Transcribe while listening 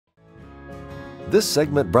This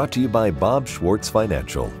segment brought to you by Bob Schwartz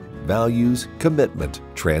Financial. Values, commitment,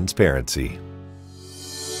 transparency.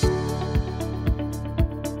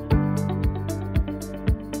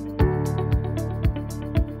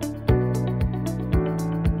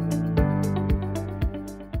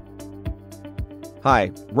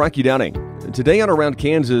 Hi, Rocky Downing. Today on Around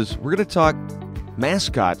Kansas, we're going to talk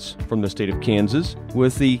mascots from the state of Kansas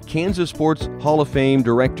with the Kansas Sports Hall of Fame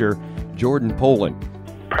director, Jordan Poland.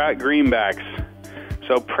 Pratt Greenbacks.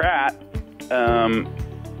 So Pratt, down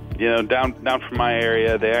from my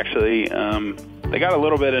area, they actually they got a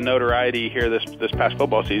little bit of notoriety here this past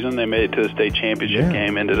football season. They made it to the state championship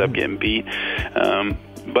game, ended up getting beat.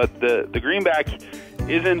 But the Greenback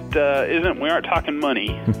isn't. We aren't talking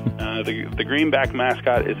money. The Greenback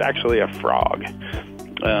mascot is actually a frog.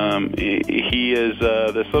 He is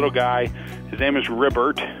this little guy. His name is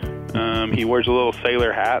Ribbit. He wears a little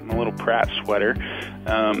sailor hat and a little Pratt sweater.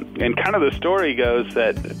 And kind of the story goes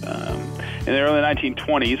that in the early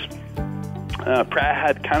 1920s, Pratt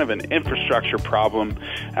had kind of an infrastructure problem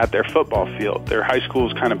at their football field. Their high school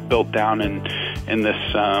was kind of built down in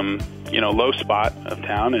this low spot of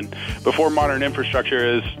town, and before modern infrastructure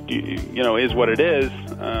is what it is,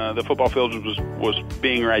 the football field was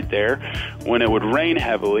being right there. When it would rain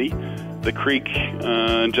heavily, the creek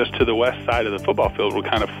just to the west side of the football field would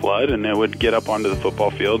kind of flood, and it would get up onto the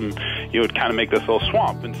football field, and it would kind of make this little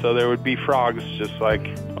swamp. And so there would be frogs just like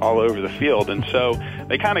all over the field. And so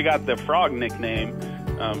they kind of got the frog nickname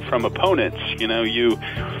from opponents.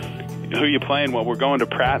 Who you playing? Well, we're going to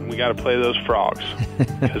Pratt, and we got to play those frogs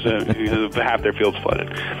because half their field's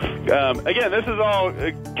flooded. Again, this is all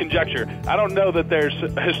conjecture. I don't know that there's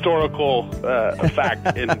historical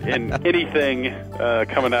fact in anything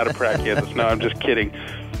coming out of Pratt, Kansas. No, I'm just kidding.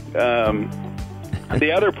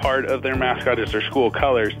 The other part of their mascot is their school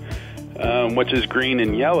colors, which is green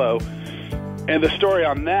and yellow. And the story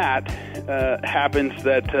on that happens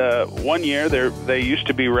that one year they used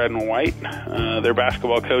to be red and white. Their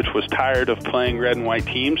basketball coach was tired of playing red and white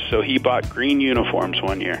teams, so he bought green uniforms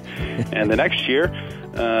one year. And the next year,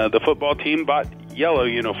 the football team bought yellow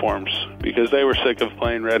uniforms because they were sick of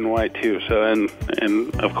playing red and white too. So and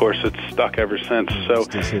of course it's stuck ever since. So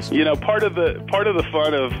part of the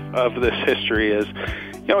fun of this history is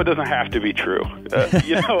it doesn't have to be true.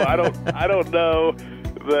 I don't know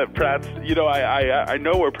that Pratt's, I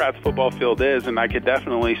know where Pratt's football field is, and I could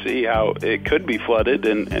definitely see how it could be flooded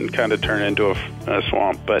and kind of turn into a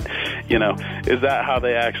swamp. But, is that how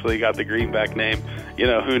they actually got the Greenback name?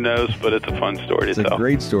 Who knows, but it's a fun story to tell. It's a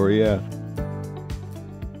great story, yeah.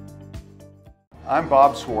 I'm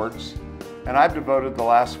Bob Schwartz, and I've devoted the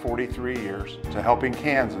last 43 years to helping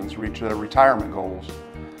Kansans reach their retirement goals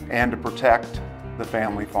and to protect the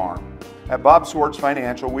family farm. At Bob Schwartz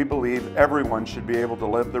Financial, we believe everyone should be able to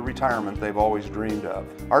live the retirement they've always dreamed of.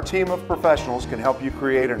 Our team of professionals can help you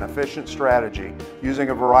create an efficient strategy using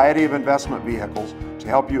a variety of investment vehicles to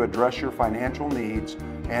help you address your financial needs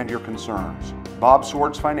and your concerns. Bob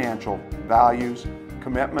Schwartz Financial, values,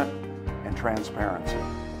 commitment, and transparency.